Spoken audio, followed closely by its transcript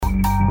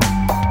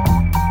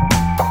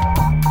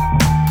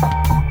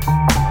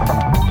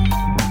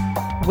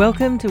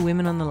Welcome to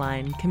Women on the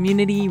Line,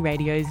 Community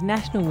Radio's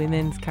National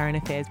Women's Current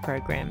Affairs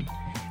program,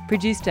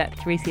 produced at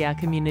 3CR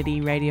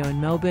Community Radio in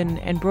Melbourne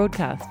and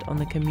broadcast on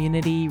the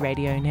Community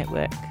Radio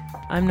Network.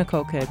 I'm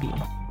Nicole Kirby.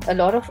 A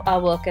lot of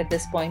our work at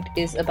this point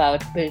is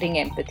about building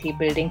empathy,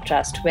 building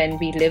trust. When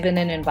we live in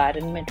an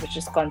environment which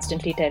is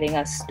constantly telling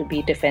us to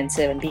be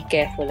defensive and be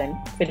careful and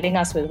filling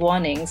us with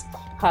warnings,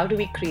 how do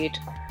we create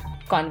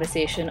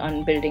conversation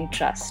on building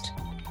trust?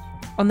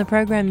 On the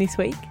program this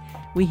week,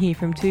 we hear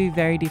from two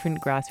very different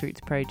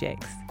grassroots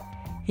projects.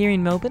 Here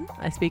in Melbourne,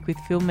 I speak with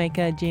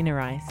filmmaker Gina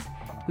Rice,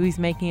 who is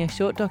making a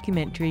short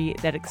documentary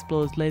that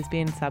explores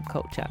lesbian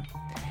subculture.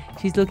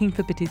 She's looking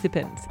for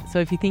participants, so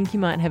if you think you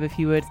might have a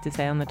few words to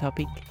say on the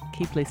topic,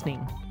 keep listening.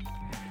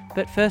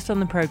 But first on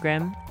the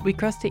program, we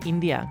cross to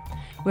India,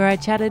 where I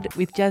chatted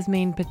with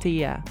Jasmeen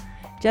Bhatia.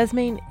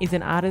 Jasmeen is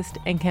an artist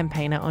and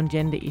campaigner on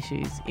gender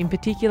issues. In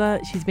particular,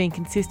 she's been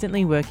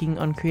consistently working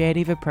on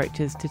creative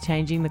approaches to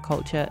changing the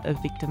culture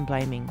of victim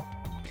blaming.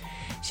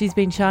 She's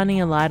been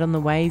shining a light on the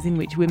ways in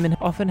which women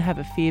often have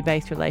a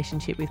fear-based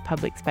relationship with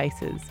public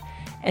spaces,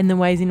 and the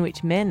ways in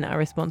which men are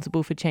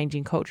responsible for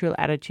changing cultural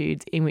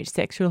attitudes in which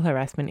sexual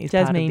harassment is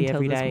part of the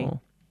everyday.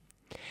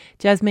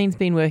 Jasmeen's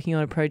been working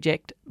on a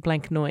project,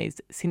 Blank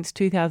Noise, since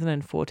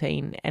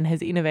 2014 and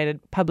has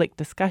innovated public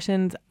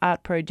discussions,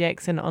 art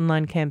projects and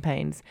online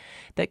campaigns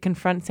that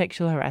confront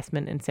sexual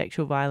harassment and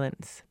sexual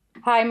violence.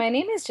 Hi, my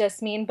name is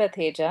Jasmeen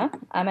Bhatia.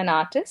 I'm an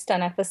artist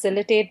and I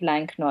facilitate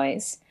Blank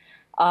Noise.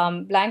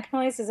 Blank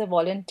Noise is a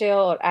volunteer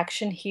or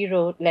action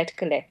hero-led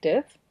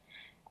collective.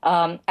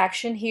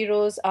 Action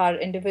heroes are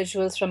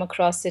individuals from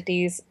across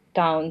cities,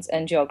 towns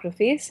and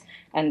geographies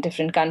and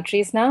different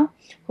countries now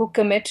who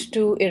commit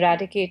to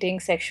eradicating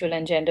sexual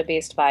and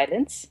gender-based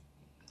violence.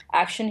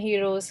 Action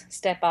heroes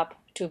step up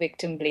to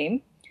victim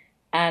blame,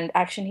 and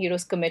action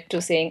heroes commit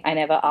to saying, I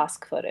never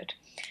ask for it.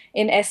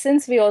 In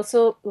essence, we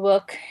also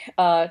work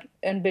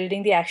in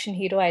building the action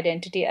hero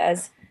identity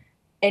as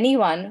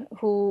anyone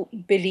who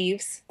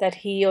believes that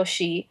he or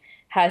she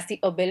has the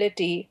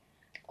ability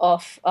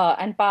of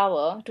and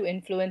power to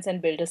influence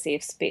and build a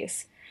safe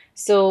space.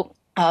 So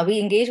we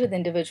engage with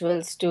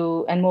individuals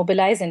and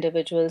mobilize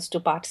individuals to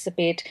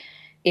participate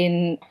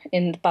in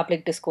the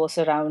public discourse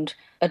around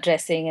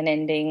addressing and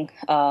ending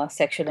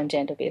sexual and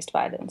gender-based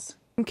violence.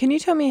 Can you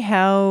tell me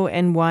how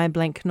and why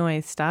Blank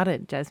Noise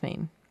started,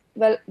 Jasmeen?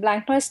 Well,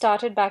 Blank Noise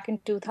started back in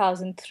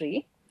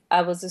 2003.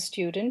 I was a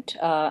student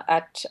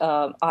at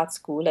art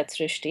school at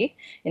Srishti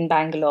in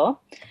Bangalore,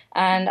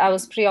 and I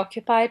was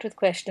preoccupied with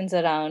questions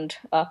around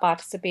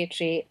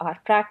participatory art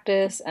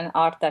practice and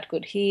art that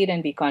could heal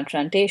and be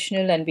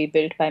confrontational and be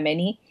built by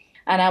many.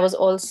 And I was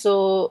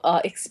also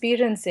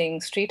experiencing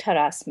street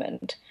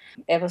harassment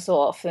ever so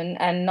often.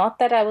 And not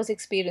that I was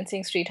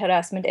experiencing street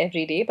harassment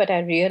every day, but I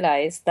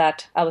realized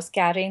that I was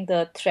carrying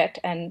the threat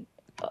and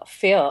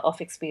fear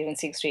of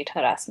experiencing street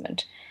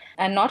harassment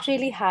and not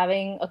really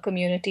having a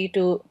community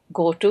to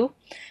go to.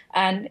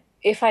 And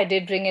if I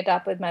did bring it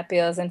up with my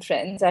peers and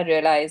friends, I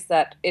realized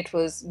that it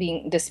was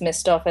being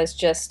dismissed of as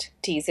just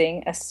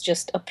teasing, as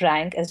just a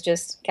prank, as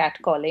just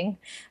catcalling,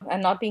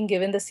 and not being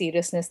given the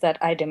seriousness that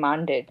I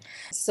demanded.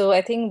 So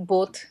I think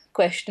both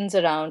questions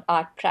around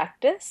art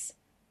practice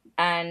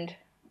and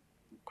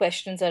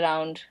questions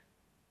around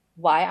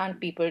why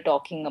aren't people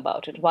talking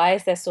about it? Why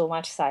is there so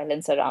much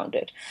silence around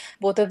it?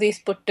 Both of these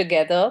put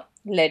together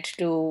led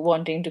to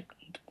wanting to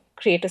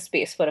create a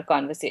space for a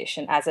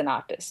conversation as an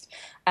artist.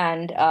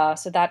 And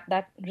so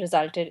that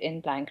resulted in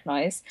Blank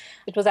Noise.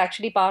 It was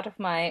actually part of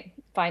my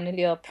final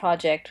year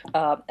project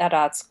at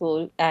art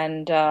school.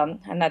 And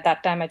at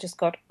that time, I just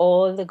got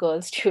all the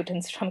girl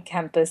students from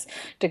campus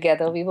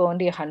together. We were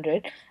only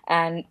 100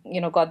 and,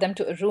 got them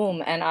to a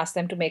room and asked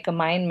them to make a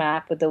mind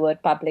map with the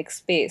word public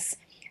space.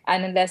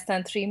 And in less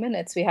than 3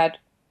 minutes, we had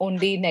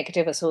only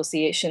negative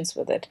associations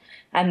with it.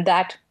 And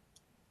that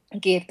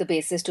gave the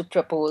basis to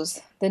propose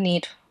the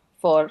need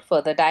for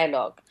further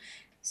dialogue.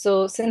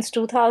 So since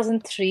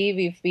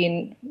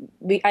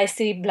 2003, I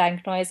see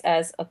Blank Noise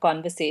as a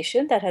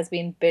conversation that has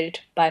been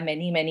built by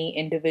many, many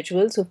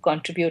individuals who've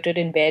contributed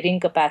in varying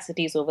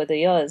capacities over the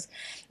years.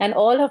 And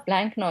all of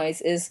Blank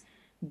Noise is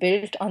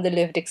built on the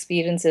lived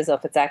experiences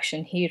of its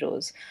action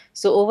heroes.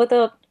 So over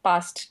the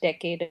past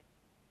decade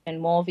and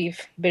more,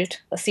 we've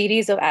built a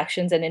series of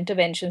actions and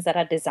interventions that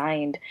are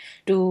designed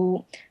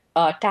to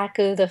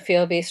tackle the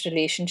fear-based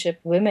relationship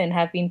women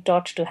have been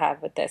taught to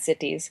have with their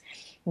cities.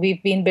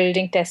 We've been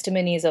building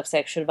testimonies of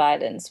sexual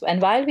violence.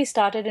 And while we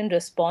started in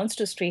response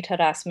to street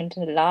harassment,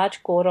 and a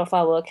large core of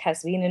our work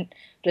has been in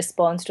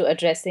response to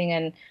addressing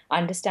and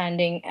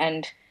understanding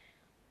and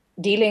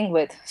dealing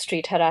with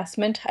street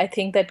harassment, I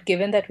think that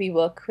given that we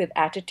work with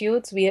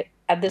attitudes, we are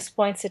at this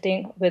point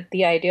sitting with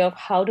the idea of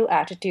how do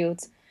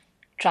attitudes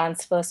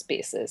transfer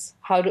spaces?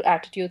 How do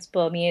attitudes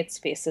permeate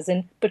spaces?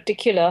 In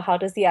particular, how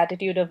does the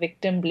attitude of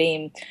victim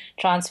blame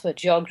transfer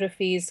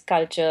geographies,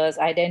 cultures,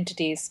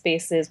 identities,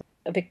 spaces?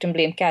 Victim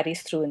blame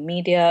carries through in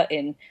media,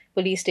 in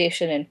police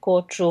station, in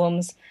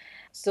courtrooms.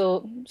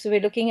 So we're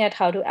looking at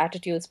how do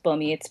attitudes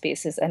permeate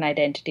spaces and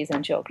identities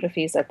and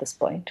geographies at this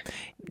point.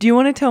 Do you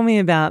want to tell me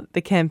about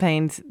the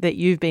campaigns that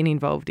you've been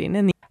involved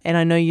in? And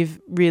I know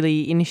you've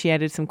really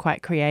initiated some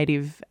quite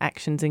creative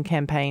actions and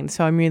campaigns,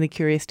 so I'm really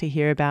curious to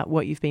hear about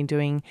what you've been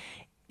doing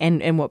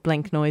and what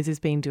Blank Noise has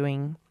been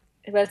doing.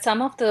 Well,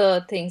 some of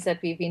the things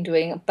that we've been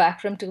doing back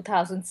from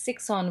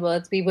 2006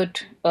 onwards, we would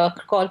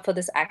call for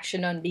this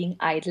action on being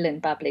idle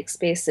in public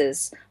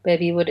spaces, where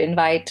we would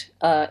invite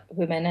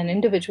women and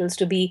individuals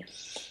to be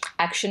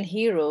action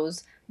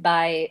heroes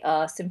by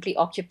simply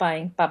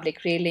occupying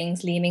public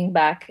railings, leaning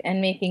back, and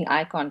making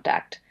eye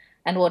contact.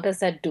 And what does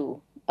that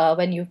do?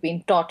 When you've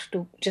been taught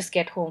to just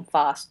get home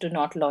fast, to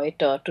not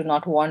loiter, to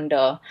not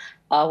wander,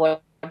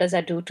 what does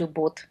that do to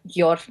both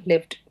your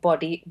lived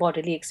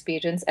bodily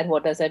experience, and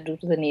what does that do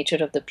to the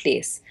nature of the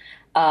place?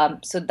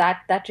 So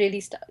that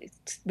really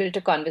built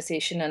a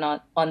conversation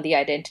on the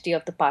identity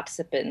of the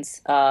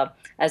participants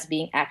as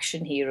being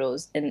action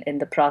heroes in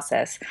the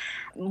process.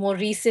 More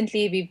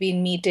recently, we've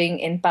been meeting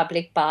in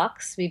public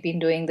parks. We've been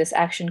doing this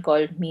action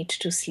called Meet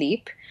to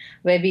Sleep,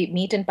 where we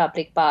meet in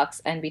public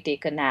parks and we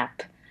take a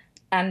nap.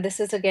 And this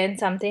is again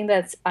something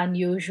that's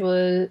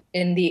unusual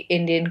in the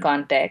Indian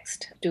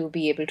context, to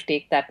be able to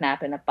take that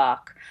nap in a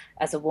park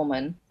as a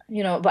woman.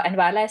 And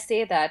while I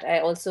say that,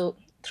 I also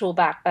throw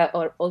back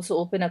or also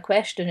open a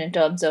question in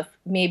terms of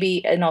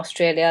maybe in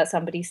Australia,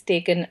 somebody's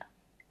taken,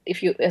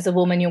 if you, as a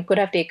woman, you could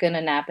have taken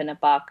a nap in a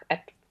park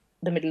at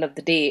the middle of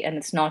the day, and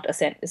it's not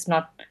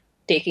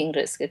taking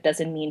risk. It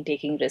doesn't mean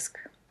taking risk,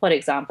 for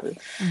example.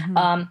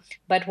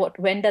 But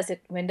when does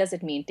it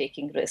mean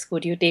taking risk?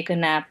 Would you take a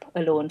nap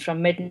alone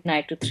from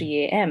midnight to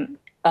 3 a.m.?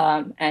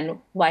 And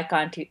why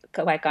can't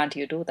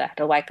you do that,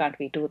 or why can't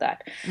we do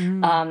that?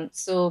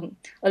 So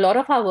a lot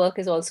of our work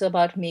is also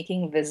about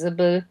making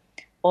visible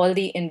all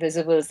the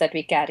invisibles that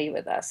we carry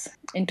with us.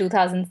 In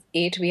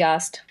 2008, we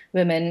asked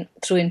women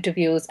through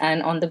interviews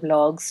and on the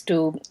blogs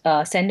to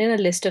send in a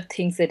list of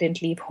things they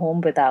didn't leave home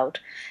without.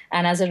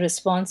 And as a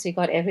response, we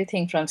got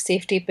everything from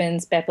safety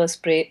pins, pepper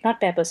spray, not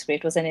pepper spray,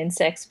 it was an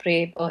insect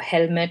spray, a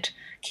helmet,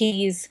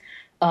 keys,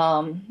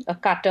 a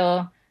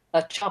cutter,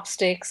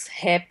 chopsticks,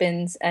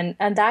 hairpins, and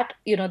that,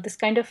 this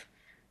kind of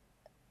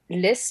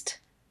list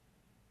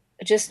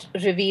just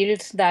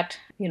revealed that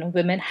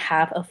women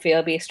have a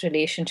fear-based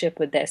relationship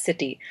with their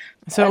city.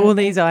 So all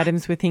these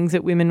items were things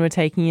that women were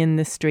taking in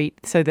the street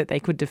so that they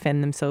could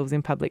defend themselves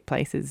in public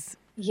places.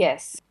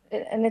 Yes,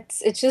 and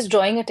it's just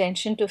drawing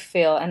attention to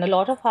fear, and a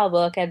lot of our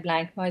work at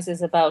Blank Noise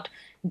is about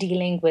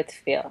dealing with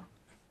fear.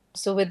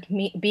 So with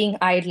me being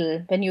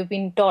idle, when you've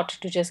been taught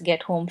to just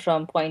get home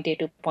from point A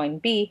to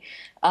point B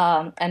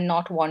and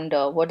not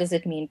wander, what does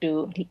it mean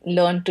to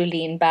learn to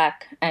lean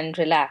back and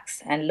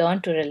relax and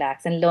learn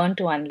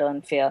to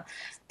unlearn fear?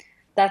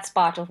 That's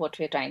part of what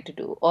we're trying to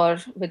do. Or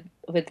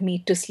with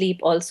Meet to Sleep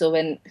also,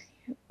 when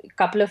a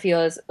couple of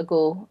years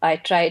ago, I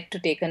tried to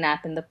take a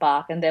nap in the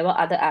park and there were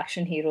other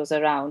action heroes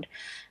around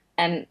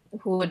and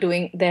who were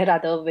doing their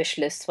other wish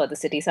lists for the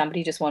city.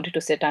 Somebody just wanted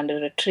to sit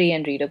under a tree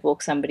and read a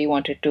book. Somebody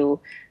wanted to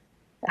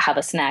have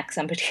a snack.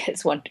 Somebody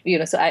else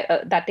wanted, so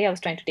that day I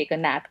was trying to take a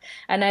nap.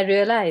 And I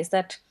realized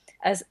that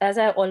as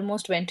I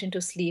almost went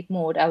into sleep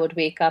mode, I would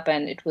wake up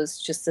and it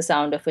was just the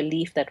sound of a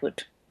leaf that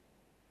would,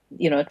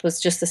 it was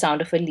just the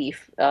sound of a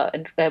leaf.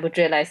 And I would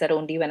realize that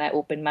only when I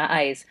opened my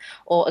eyes.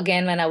 Or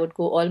again, when I would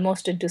go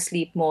almost into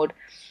sleep mode,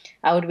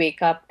 I would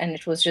wake up and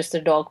it was just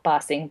a dog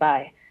passing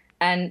by.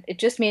 And it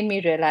just made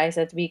me realize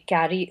that we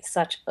carry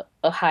such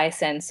a high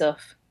sense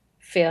of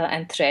fear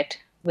and threat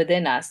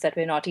within us that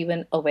we're not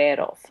even aware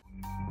of.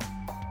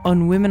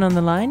 On Women on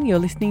the Line, you're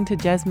listening to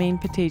Jasmine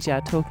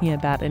Patija talking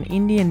about an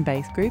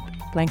Indian-based group,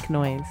 Blank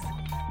Noise.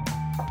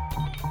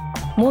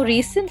 More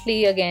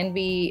recently, again,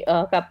 we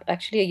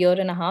actually a year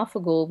and a half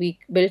ago, we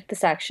built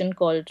this action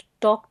called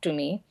Talk to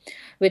Me,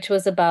 which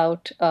was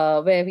about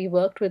where we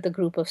worked with a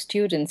group of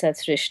students at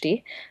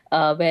Srishti,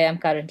 where I'm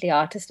currently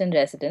artist in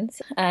residence.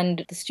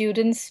 And the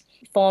students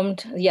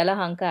formed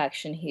Yelahanka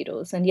Action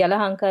Heroes. And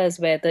Yelahanka is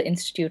where the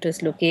institute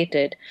is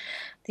located.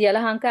 The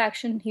Yelahanka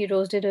Action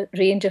Heroes did a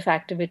range of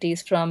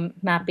activities, from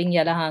mapping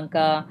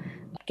Yelahanka,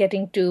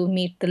 getting to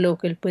meet the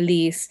local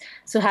police.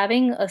 So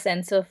having a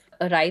sense of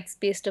a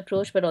rights-based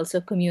approach, but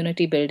also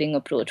community building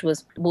approach,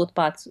 was both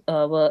parts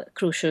were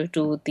crucial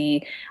to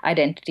the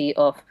identity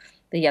of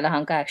the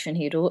Yelahanka Action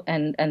Hero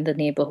and the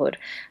neighborhood.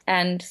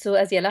 And so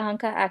as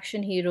Yelahanka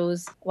Action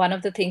Heroes, one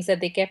of the things that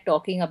they kept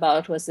talking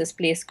about was this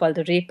place called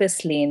the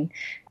Rapist Lane.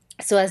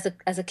 So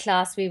as a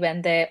class, we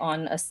went there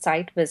on a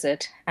site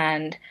visit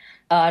and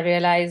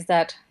realized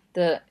that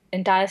the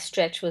entire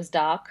stretch was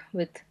dark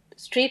with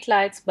street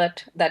lights,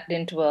 but that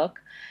didn't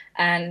work.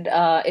 And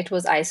it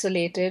was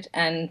isolated,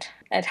 and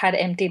it had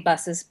empty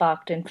buses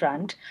parked in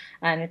front,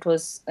 and it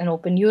was an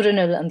open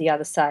urinal on the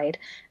other side.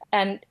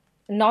 And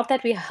not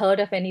that we heard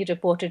of any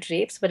reported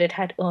rapes, but it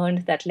had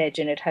earned that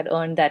legend, it had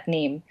earned that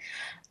name.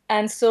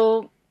 And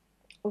so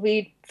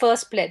we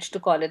first pledged to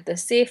call it the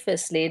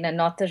safest lane and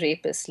not the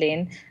rapist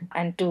lane,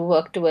 and to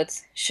work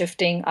towards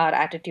shifting our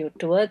attitude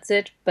towards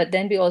it. But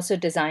then we also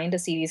designed a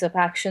series of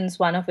actions,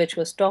 one of which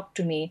was Talk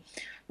to Me,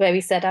 where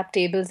we set up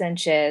tables and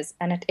chairs,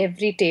 and at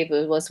every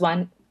table was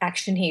one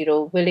action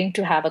hero willing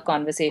to have a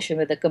conversation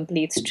with a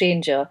complete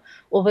stranger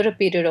over a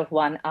period of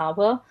 1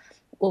 hour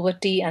over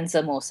tea and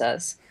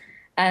samosas.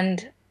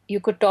 And you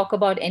could talk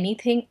about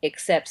anything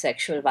except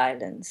sexual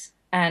violence.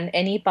 And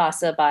any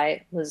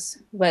passerby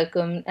was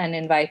welcomed and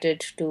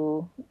invited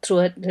to, through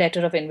a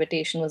letter of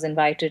invitation, was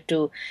invited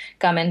to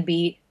come and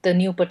be the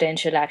new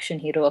potential action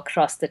hero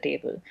across the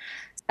table.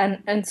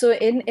 And so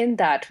in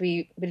that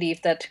we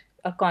believe that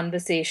a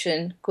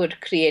conversation could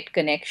create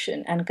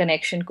connection, and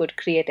connection could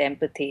create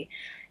empathy.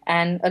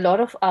 And a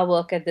lot of our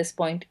work at this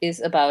point is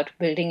about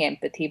building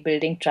empathy,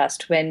 building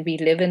trust. When we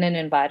live in an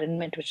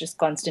environment which is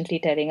constantly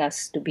telling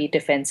us to be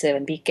defensive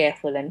and be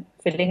careful and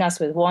filling us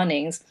with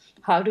warnings,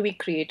 how do we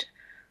create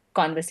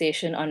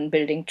conversation on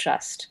building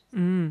trust?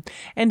 And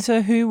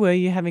so who were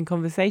you having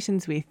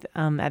conversations with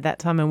at that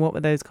time, and what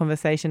were those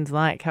conversations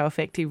like? How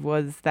effective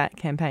was that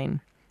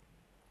campaign?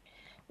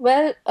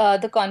 Well,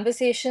 the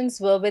conversations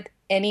were with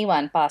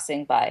anyone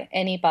passing by.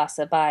 Any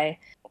passerby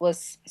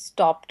was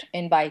stopped,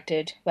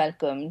 invited,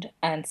 welcomed,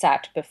 and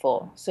sat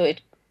before. So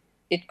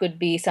it could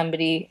be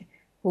somebody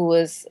who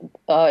was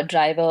a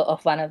driver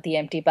of one of the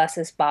empty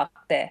buses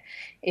parked there.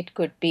 It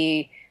could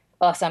be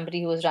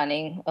somebody who was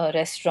running a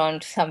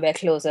restaurant somewhere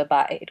closer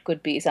by. It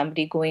could be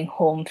somebody going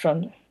home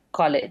from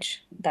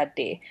college that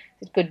day.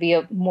 It could be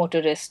a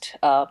motorist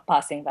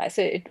passing by.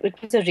 So it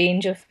was a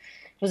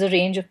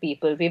range of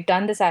people. We've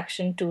done this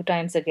action 2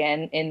 times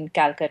again in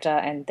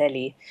Calcutta and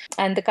Delhi.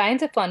 And the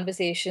kinds of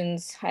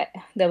conversations,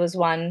 there was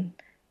one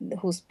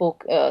who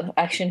spoke,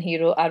 action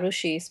hero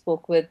Arushi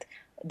spoke with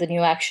the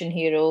new action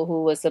hero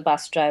who was the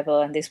bus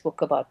driver, and they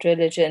spoke about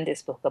religion, they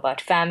spoke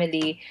about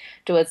family.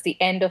 Towards the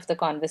end of the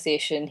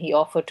conversation, he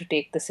offered to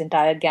take this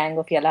entire gang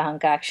of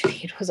Yelahanka action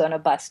heroes on a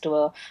bus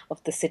tour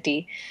of the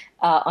city,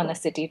 on a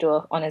city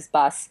tour on his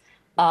bus.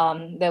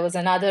 There was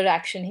another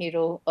action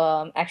hero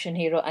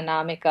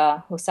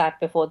Anamika, who sat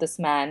before this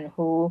man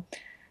who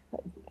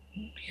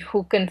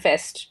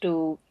confessed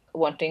to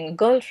wanting a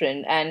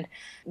girlfriend, and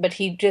but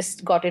he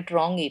just got it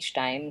wrong each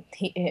time.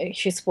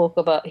 He spoke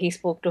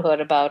to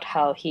her about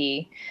how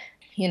he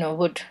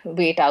would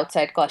wait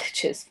outside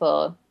colleges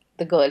for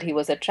the girl he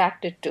was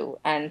attracted to.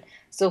 And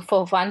so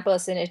for one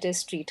person it is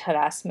street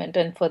harassment,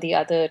 and for the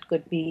other it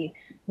could be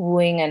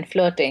wooing and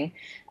flirting,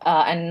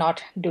 and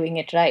not doing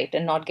it right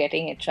and not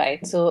getting it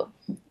right. So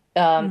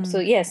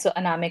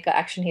Anamika,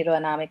 action hero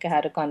Anamika,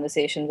 had a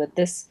conversation with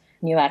this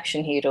new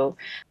action hero.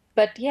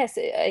 But yes,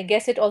 I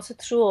guess it also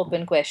threw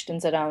open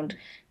questions around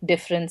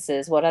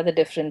differences. What are the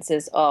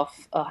differences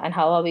and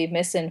how are we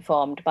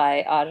misinformed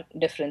by our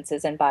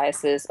differences and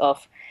biases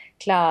of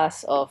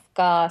class, of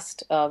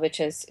caste, which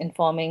is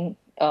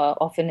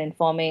often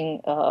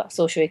informing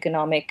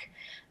socioeconomic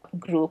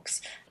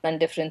groups,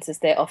 and differences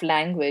there of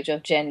language,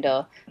 of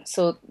gender.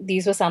 So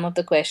these were some of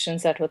the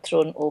questions that were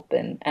thrown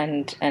open,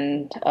 and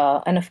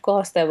of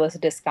course there was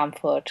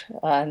discomfort,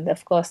 and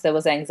of course there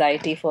was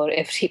anxiety for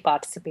every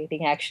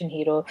participating action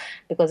hero,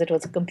 because it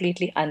was a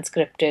completely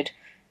unscripted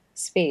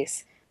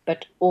space.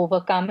 But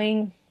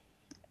overcoming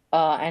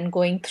and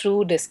going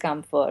through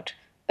discomfort,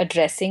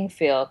 addressing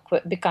fear,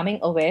 becoming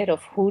aware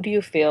of who do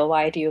you fear,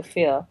 why do you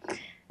fear,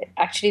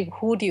 actually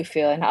who do you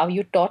fear, and are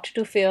you taught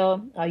to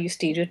fear, are you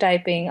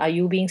stereotyping, are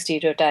you being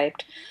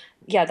stereotyped?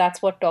 Yeah,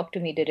 that's what Talk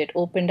to Me did. It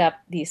opened up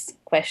these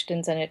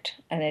questions, and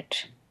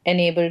it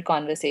enabled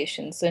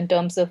conversations. So in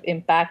terms of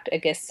impact, I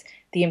guess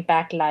the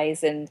impact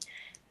lies in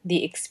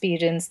the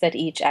experience that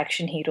each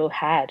action hero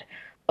had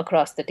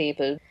across the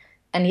table.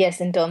 And yes,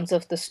 in terms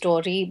of the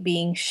story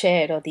being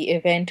shared or the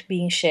event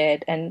being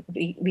shared, and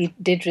we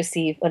did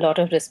receive a lot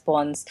of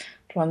response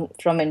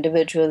from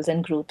individuals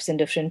and groups in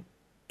different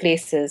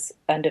places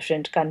and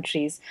different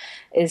countries,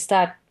 is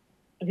that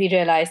we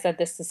realized that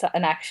this is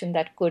an action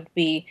that could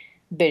be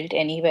built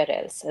anywhere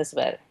else as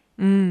well.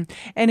 And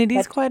it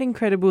is But quite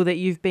incredible that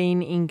you've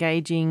been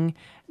engaging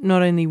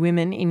not only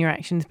women in your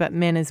actions, but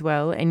men as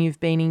well. And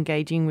you've been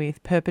engaging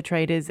with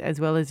perpetrators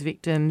as well as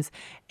victims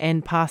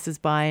and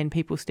passers-by and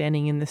people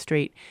standing in the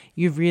street.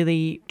 You've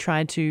really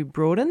tried to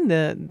broaden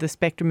the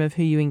spectrum of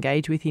who you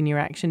engage with in your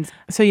actions.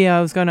 So yeah,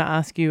 I was going to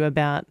ask you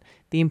about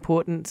the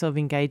importance of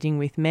engaging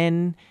with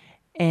men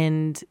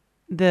and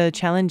the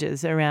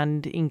challenges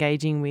around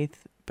engaging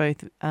with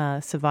both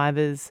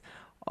survivors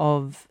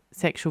of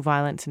sexual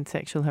violence and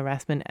sexual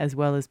harassment as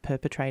well as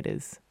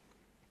perpetrators.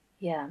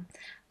 yeah,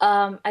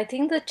 I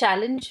think the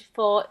challenge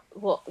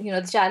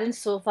the challenge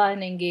so far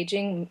in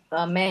engaging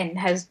men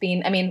has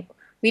been, I mean,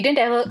 we didn't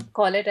ever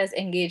call it as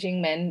engaging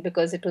men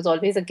because it was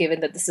always a given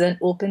that this is an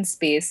open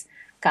space,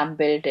 come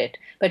build it.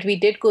 But we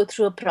did go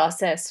through a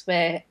process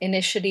where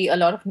initially a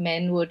lot of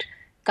men would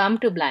come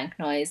to Blank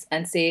Noise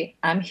and say,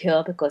 I'm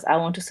here because I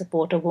want to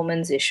support a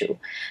woman's issue.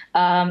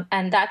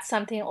 And that's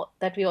something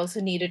that we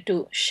also needed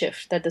to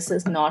shift, that this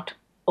is not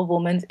a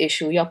woman's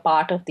issue, you're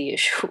part of the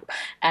issue.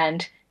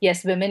 And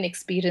yes, women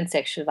experience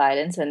sexual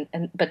violence,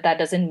 but that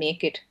doesn't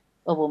make it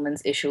a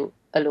woman's issue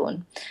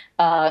alone.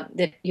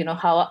 That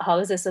how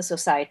is this a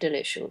societal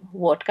issue?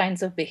 What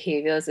kinds of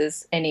behaviors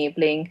is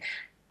enabling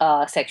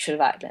sexual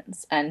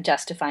violence and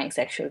justifying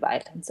sexual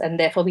violence? And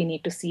therefore, we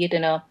need to see it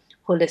in a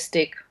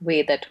holistic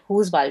way. That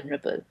who's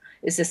vulnerable?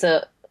 Is this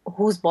a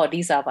whose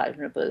bodies are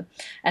vulnerable,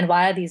 and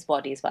why are these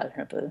bodies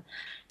vulnerable?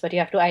 But you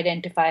have to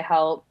identify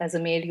how, as a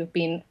male, you've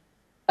been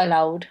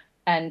allowed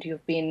and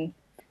you've been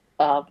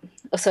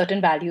certain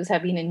values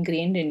have been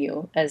ingrained in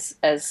you as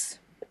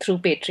through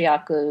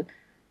patriarchal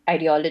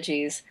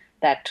ideologies,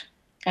 that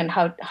and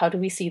how do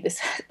we see this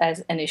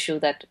as an issue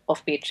that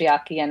of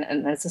patriarchy and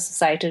as a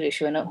societal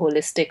issue in a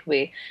holistic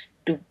way,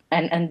 to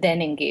and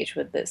then engage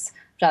with this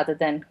rather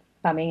than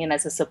coming in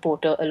as a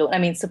supporter alone. I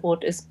mean,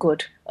 support is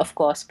good, of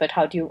course, but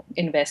how do you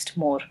invest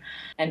more,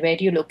 and where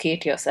do you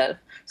locate yourself?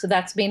 So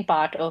that's been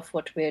part of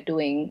what we're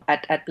doing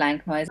at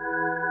Blank Noise.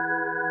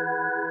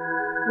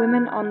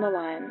 Women on the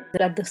Line.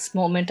 At this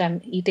moment,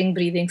 I'm eating,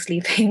 breathing,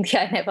 sleeping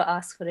the I Never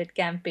Asked For It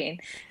campaign.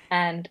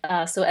 And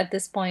so at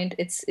this point,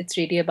 it's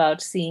really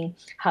about seeing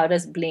how do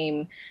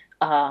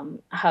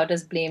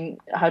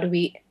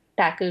we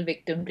tackle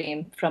victim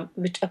blame from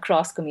which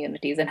across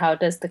communities, and how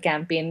does the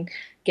campaign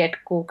get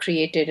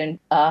co-created, and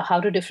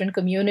how do different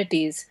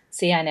communities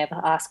say I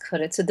never ask for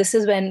it? So this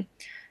is when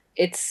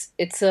I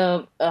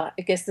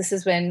guess this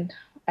is when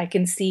I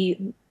can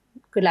see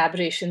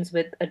collaborations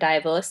with a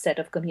diverse set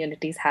of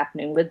communities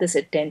happening with this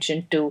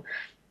intention to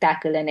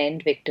tackle and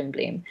end victim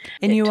blame.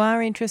 And you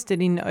are interested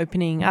in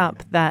opening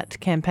up that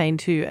campaign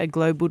to a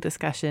global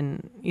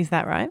discussion, is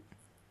that right?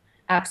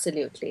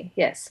 Absolutely,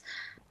 yes.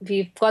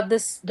 We've got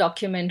this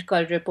document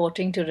called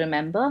Reporting to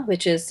Remember,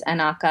 which is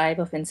an archive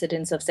of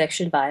incidents of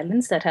sexual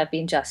violence that have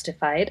been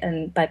justified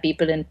and by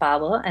people in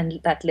power, and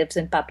that lives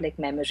in public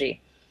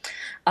memory.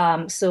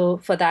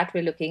 So for that,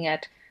 we're looking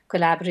at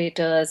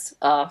collaborators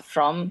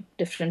from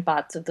different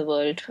parts of the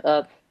world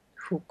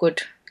who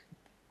could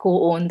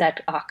co-own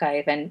that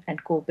archive and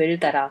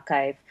co-build that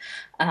archive.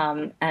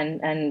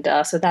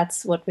 So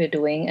that's what we're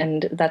doing,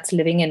 and that's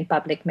living in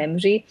public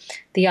memory.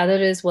 The other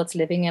is what's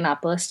living in our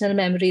personal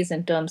memories,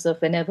 in terms of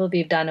whenever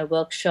we've done a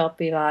workshop,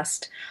 we've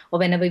asked, or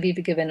whenever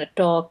we've given a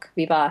talk,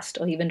 we've asked,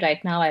 or even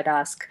right now I'd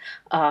ask,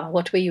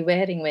 what were you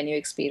wearing when you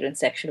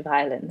experienced sexual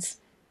violence?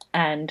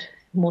 And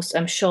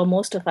I'm sure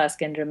most of us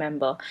can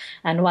remember.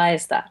 And why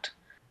is that?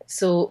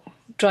 So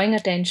drawing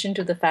attention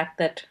to the fact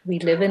that we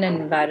live in an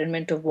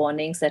environment of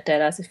warnings that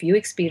tell us if you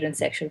experience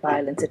sexual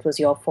violence, it was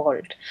your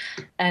fault.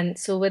 And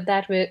so with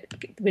that, we're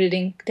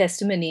building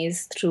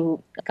testimonies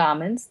through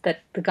garments,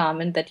 that the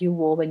garment that you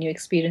wore when you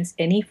experienced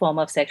any form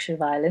of sexual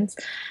violence.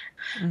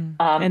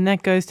 And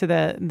that goes to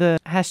the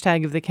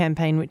hashtag of the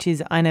campaign, which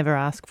is I never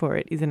ask for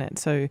it, isn't it?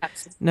 So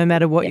absolutely. No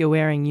matter what you're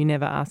wearing, you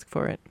never ask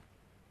for it.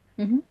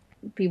 Mm-hmm.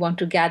 We want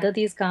to gather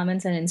these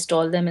garments and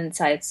install them in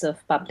sites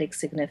of public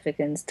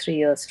significance 3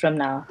 years from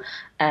now.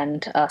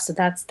 And so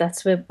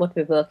that's what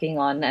we're working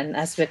on. And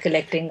as we're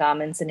collecting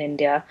garments in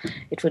India,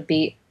 it would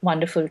be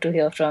wonderful to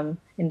hear from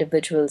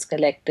individuals,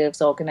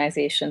 collectives,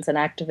 organizations, and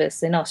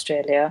activists in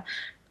Australia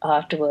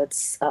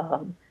towards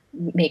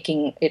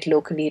making it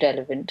locally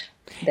relevant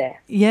there.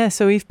 Yeah,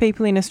 so if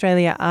people in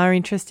Australia are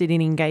interested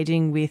in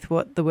engaging with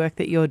the work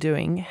that you're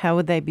doing, how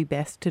would they be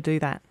best to do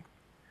that?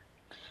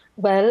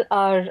 Well,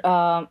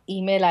 our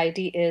email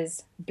ID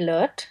is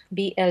blurt,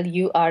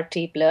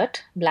 B-L-U-R-T,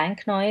 blurt,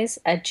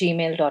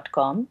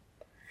 blanknoise@gmail.com.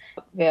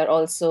 We're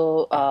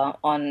also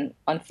on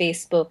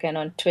Facebook and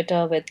on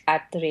Twitter with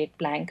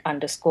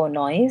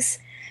 @blank_noise.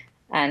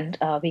 And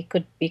we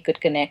could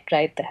connect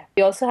right there.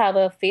 We also have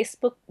a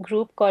Facebook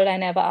group called a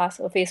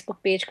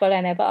Facebook page called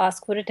I Never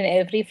Ask For It. And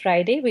every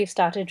Friday we've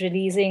started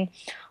releasing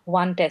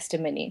one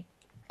testimony.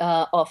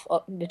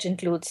 Which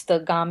includes the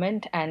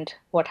garment and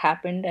what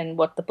happened and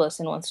what the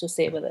person wants to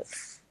say with it.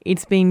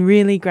 It's been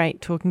really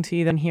great talking to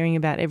you and hearing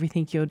about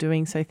everything you're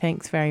doing, so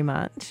thanks very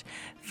much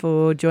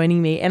for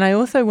joining me. And I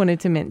also wanted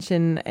to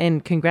mention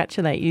and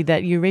congratulate you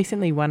that you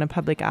recently won a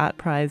Public Art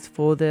Prize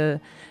for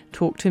the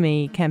Talk to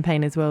Me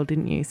campaign as well,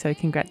 didn't you? So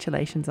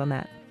congratulations on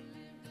that.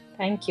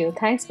 Thank you.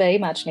 Thanks very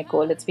much,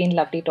 Nicole. It's been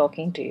lovely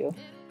talking to you.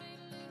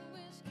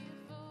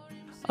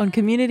 On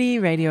community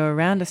radio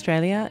around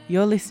Australia,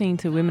 you're listening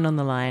to Women on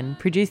the Line,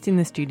 produced in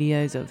the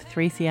studios of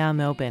 3CR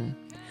Melbourne.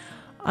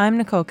 I'm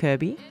Nicole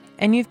Kirby,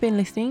 and you've been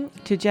listening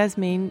to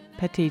Jasmine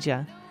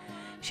Patija.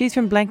 She's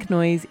from Blank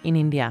Noise in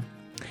India.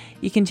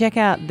 You can check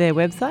out their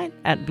website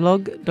at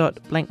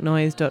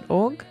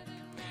blog.blanknoise.org,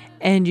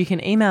 and you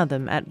can email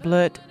them at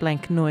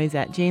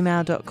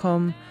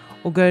blurtblanknoise@gmail.com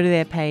or go to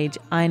their page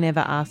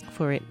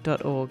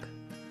ineveraskforit.org.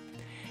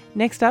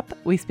 Next up,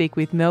 we speak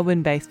with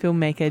Melbourne-based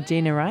filmmaker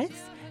Gina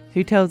Rice,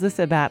 who tells us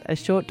about a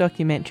short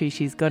documentary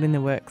she's got in the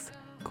works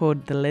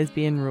called The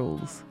Lesbian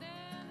Rules.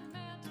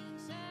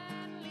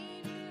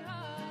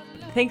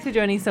 Thanks for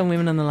joining us on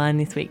Women on the Line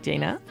this week,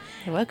 Gina.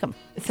 You're welcome.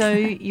 So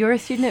you're a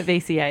student at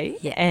VCA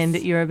yes. and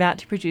you're about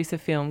to produce a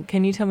film.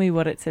 Can you tell me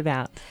what it's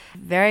about?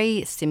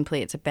 Very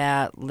simply, it's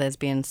about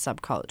lesbian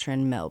subculture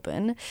in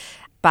Melbourne.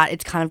 but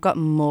it's kind of got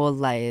more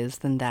layers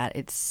than that.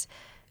 It's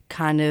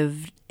kind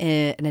of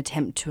an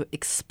attempt to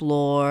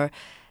explore,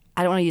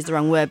 I don't want to use the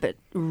wrong word, but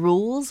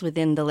rules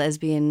within the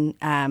lesbian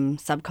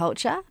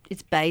subculture.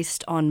 It's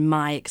based on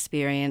my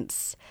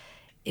experience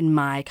in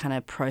my kind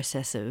of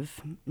process of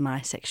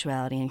my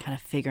sexuality and kind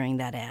of figuring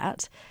that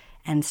out,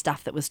 and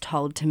stuff that was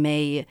told to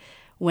me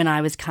when I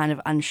was kind of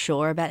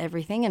unsure about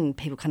everything, and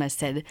people kind of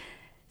said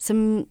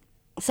some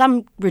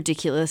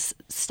ridiculous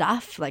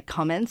stuff, like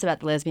comments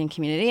about the lesbian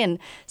community, and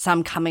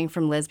some coming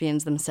from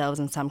lesbians themselves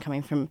and some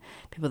coming from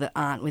people that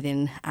aren't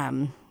within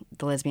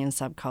the lesbian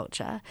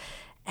subculture.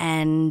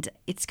 And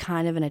it's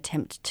kind of an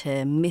attempt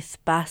to myth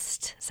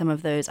bust some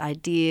of those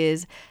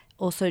ideas,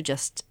 also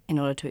just in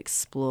order to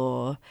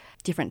explore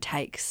different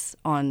takes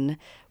on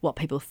what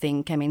people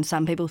think. I mean,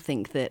 some people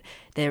think that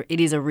it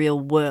is a real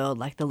world,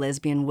 like the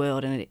lesbian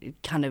world, and it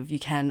kind of, you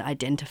can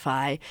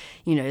identify,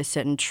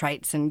 certain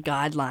traits and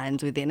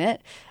guidelines within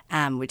it,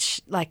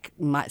 which like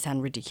might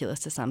sound ridiculous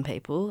to some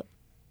people.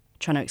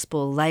 Trying to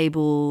explore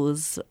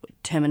labels,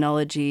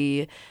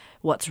 terminology,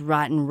 what's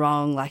right and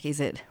wrong. Like, is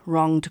it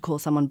wrong to call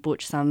someone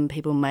butch? Some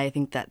people may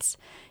think that's,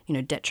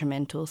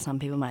 detrimental. Some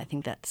people might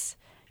think that's,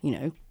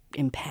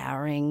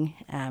 empowering.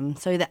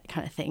 So that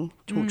kind of thing.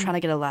 Trying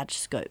to get a large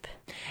scope.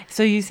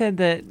 So you said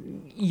that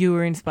you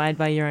were inspired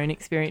by your own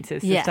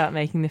experiences to start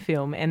making the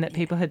film, and that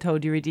people had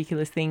told you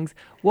ridiculous things.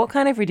 What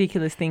kind of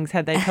ridiculous things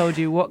had they told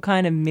you? What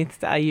kind of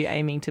myths are you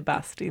aiming to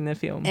bust in the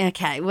film?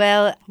 Okay,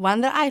 well,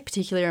 one that I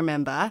particularly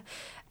remember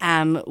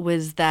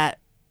was that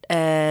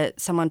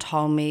someone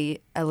told me,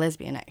 a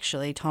lesbian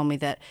actually, told me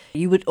that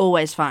you would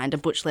always find a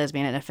butch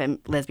lesbian and a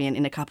lesbian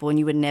in a couple, and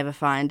you would never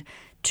find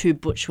two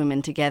butch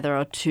women together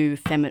or two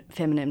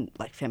feminine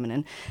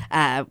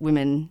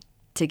women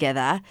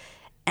together.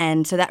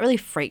 And so that really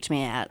freaked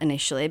me out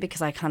initially,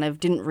 because I kind of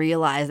didn't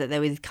realise that there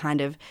was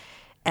kind of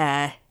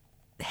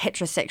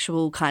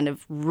heterosexual kind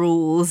of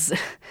rules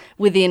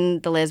within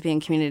the lesbian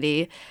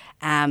community.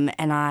 And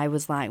I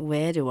was like,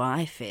 where do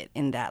I fit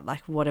in that?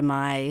 Like, what am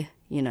I,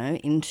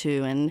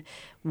 into, and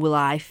will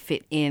I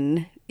fit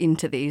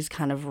into these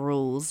kind of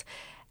rules?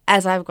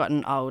 As I've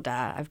gotten older,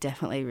 I've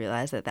definitely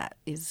realised that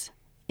is,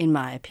 in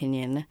my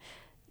opinion,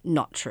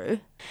 not true.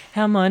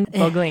 How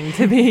mind-boggling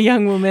to be a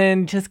young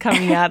woman just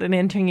coming out and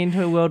entering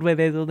into a world where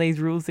there's all these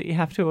rules that you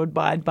have to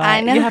abide by.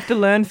 I know. You have to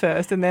learn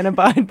first and then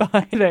abide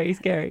by. Very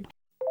scary.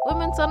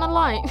 Women's on the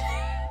line.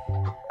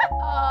 That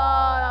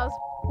was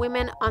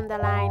women on the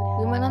line.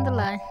 Women on the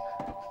line.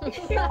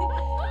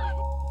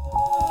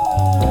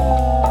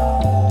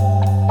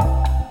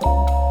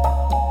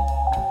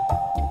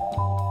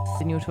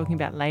 And you're talking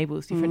about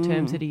labels, different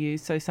terms that are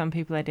used. So some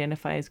people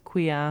identify as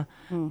queer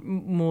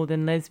more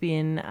than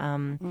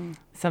lesbian.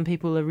 Some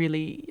people are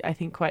really, I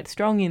think, quite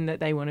strong in that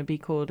they want to be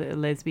called a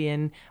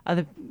lesbian.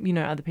 Other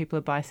people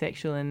are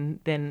bisexual, and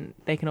then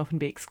they can often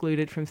be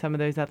excluded from some of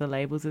those other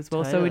labels as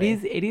well. Totally.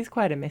 So it is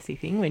quite a messy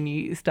thing when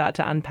you start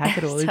to unpack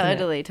it all, isn't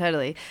it?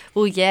 Totally.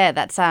 Well, yeah,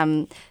 that's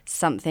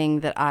something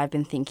that I've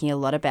been thinking a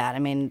lot about. I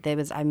mean,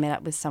 I met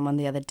up with someone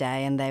the other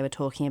day, and they were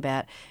talking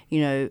about,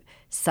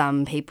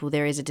 some people,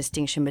 there is a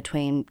distinction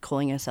between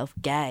calling yourself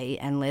gay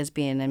and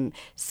lesbian, and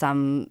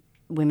some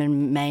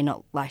women may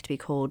not like to be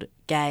called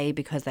gay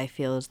because they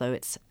feel as though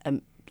it's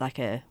like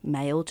a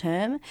male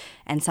term,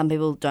 and some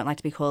people don't like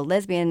to be called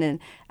lesbian.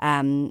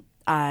 And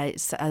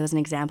there's an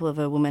example of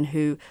a woman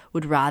who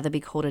would rather be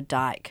called a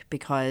dyke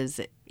because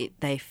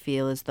they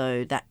feel as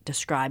though that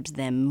describes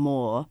them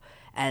more,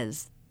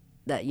 as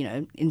that,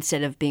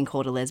 instead of being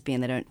called a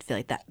lesbian, they don't feel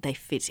like that they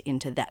fit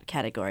into that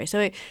category. So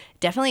it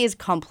definitely is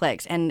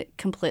complex and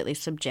completely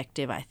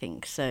subjective, I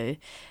think. So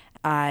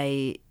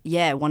I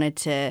wanted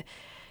to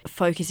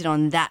focus it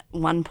on that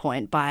one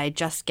point by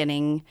just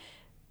getting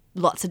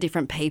lots of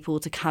different people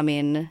to come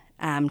in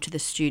to the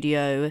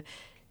studio,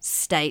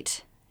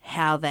 state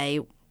how they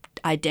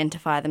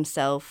identify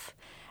themselves,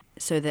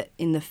 so that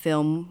in the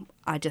film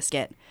I just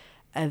get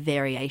a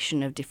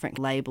variation of different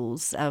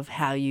labels of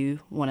how you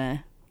want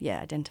to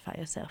identify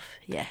yourself.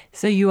 Yeah.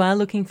 So you are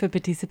looking for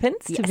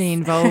participants to be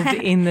involved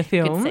in the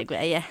film. Good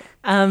segue, yeah.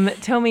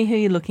 Tell me who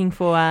you're looking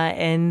for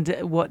and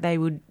what they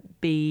would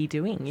be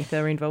doing if they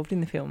were involved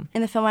in the film.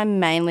 In the film, I'm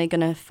mainly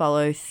going to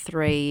follow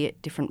 3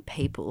 different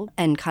people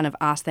and kind of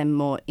ask them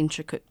more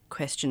intricate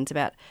questions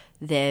about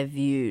their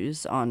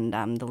views on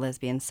the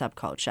lesbian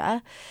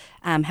subculture.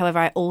 However,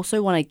 I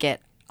also want to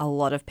get a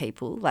lot of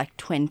people, like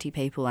 20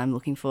 people I'm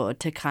looking for,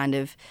 to kind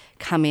of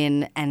come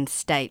in and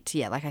state,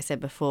 like I said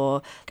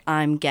before,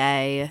 I'm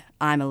gay,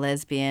 I'm a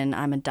lesbian,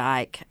 I'm a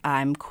dyke,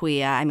 I'm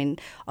queer. I mean,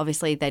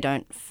 obviously they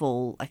don't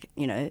fall,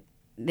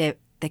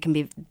 there can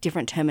be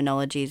different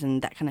terminologies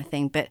and that kind of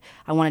thing, but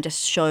I want to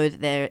just show that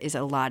there is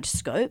a large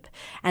scope.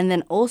 And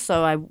then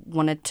also I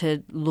wanted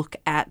to look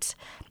at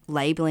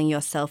labeling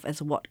yourself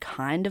as what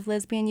kind of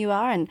lesbian you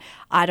are. And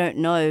I don't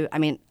know,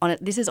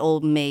 this is all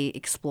me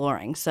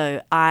exploring.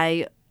 So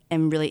I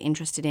am really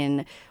interested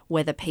in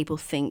whether people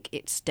think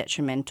it's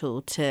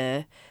detrimental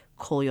to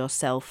call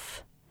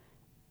yourself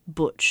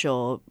butch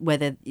or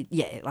whether,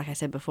 like I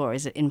said before,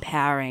 is it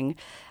empowering?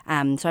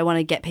 So I want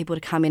to get people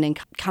to come in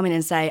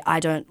and say, I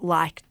don't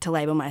like to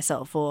label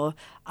myself, or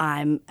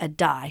I'm a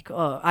dyke,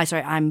 or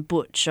I'm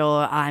butch,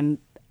 or I'm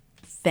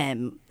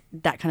femme,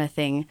 that kind of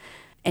thing.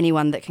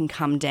 Anyone that can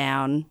come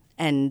down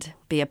and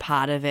be a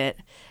part of it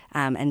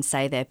and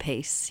say their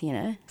piece, you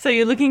know. So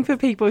you're looking for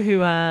people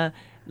who are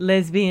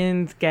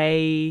lesbians,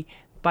 gay,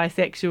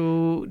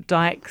 bisexual,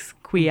 dykes,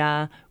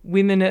 queer,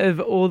 women of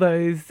all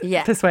those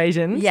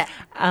persuasions,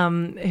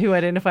 who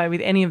identify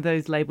with any of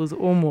those labels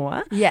or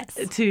more,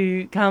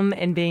 to come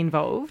and be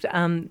involved.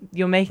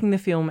 You're making the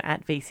film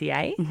at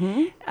VCA.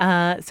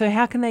 Mm-hmm. So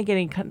how can they get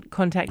in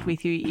contact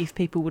with you if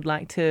people would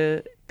like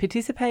to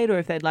participate or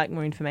if they'd like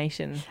more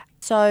information?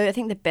 So I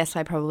think the best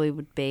way probably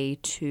would be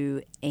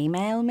to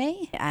email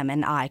me,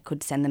 and I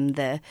could send them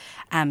the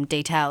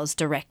details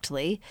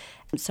directly.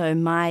 So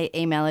my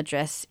email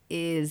address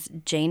is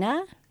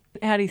Gina.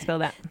 How do you spell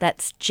that?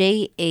 That's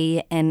Gena,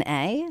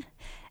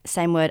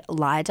 same word,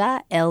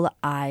 Lida,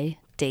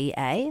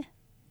 Lida,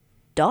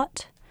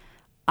 dot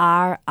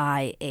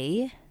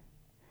RIESS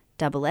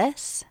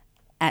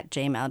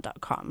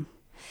 @gmail.com.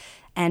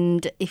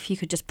 And if you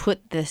could just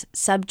put the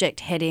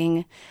subject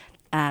heading,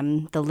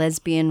 the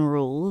lesbian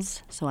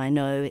rules, so I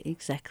know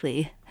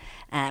exactly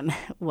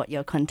what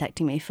you're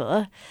contacting me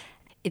for.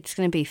 It's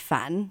going to be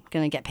fun,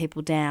 going to get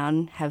people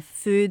down, have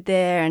food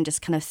there, and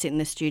just kind of sit in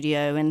the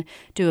studio and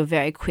do a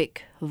very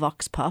quick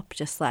vox pop,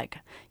 just like,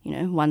 you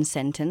know, one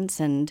sentence,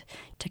 and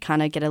to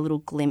kind of get a little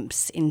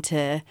glimpse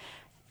into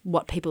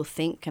what people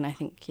think. And I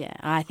think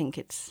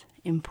it's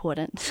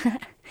important.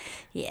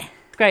 Yeah.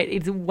 Great.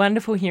 It's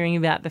wonderful hearing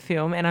about the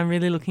film, and I'm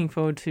really looking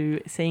forward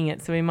to seeing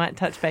it. So we might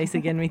touch base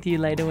again with you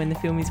later when the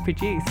film is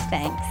produced.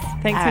 Thanks.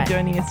 Thanks All for right.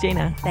 joining us,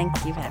 Gina. Thank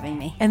you for having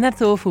me. And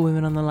that's all for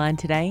Women on the Line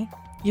today.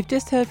 You've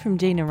just heard from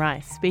Gina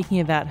Rice speaking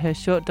about her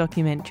short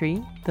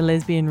documentary, The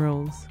Lesbian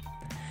Rules.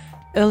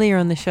 Earlier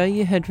on the show,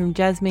 you heard from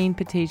Jasmine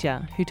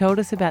Patija, who told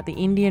us about the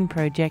Indian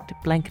project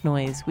Blank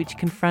Noise, which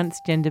confronts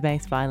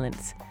gender-based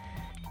violence.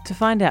 To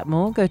find out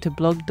more, go to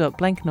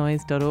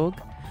blog.blanknoise.org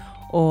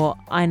or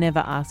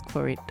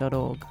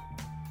ineverAskForIt.org.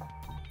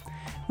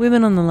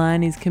 Women on the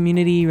Line is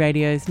Community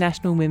Radio's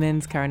National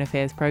Women's Current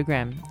Affairs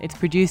program. It's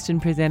produced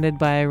and presented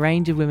by a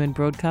range of women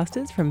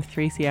broadcasters from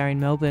 3CR in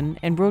Melbourne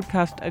and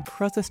broadcast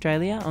across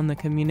Australia on the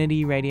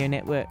Community Radio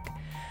Network.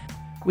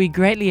 We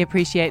greatly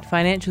appreciate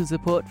financial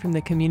support from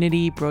the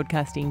Community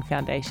Broadcasting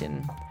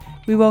Foundation.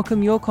 We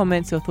welcome your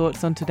comments or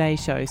thoughts on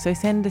today's show, so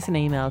send us an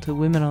email to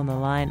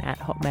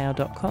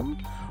womenontheline@hotmail.com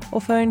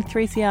or phone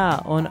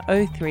 3CR on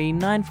 03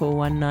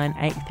 9419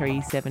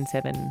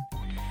 8377.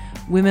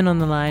 Women on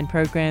the Line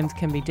programs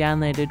can be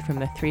downloaded from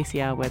the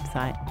 3CR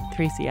website,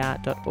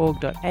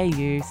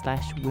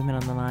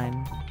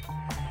 3cr.org.au/womenontheline.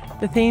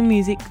 The theme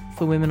music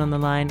for Women on the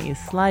Line is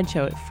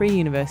Slideshow at Free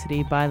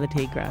University by La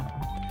Tigra.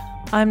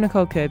 I'm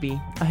Nicole Kirby.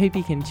 I hope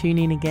you can tune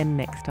in again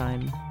next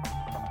time.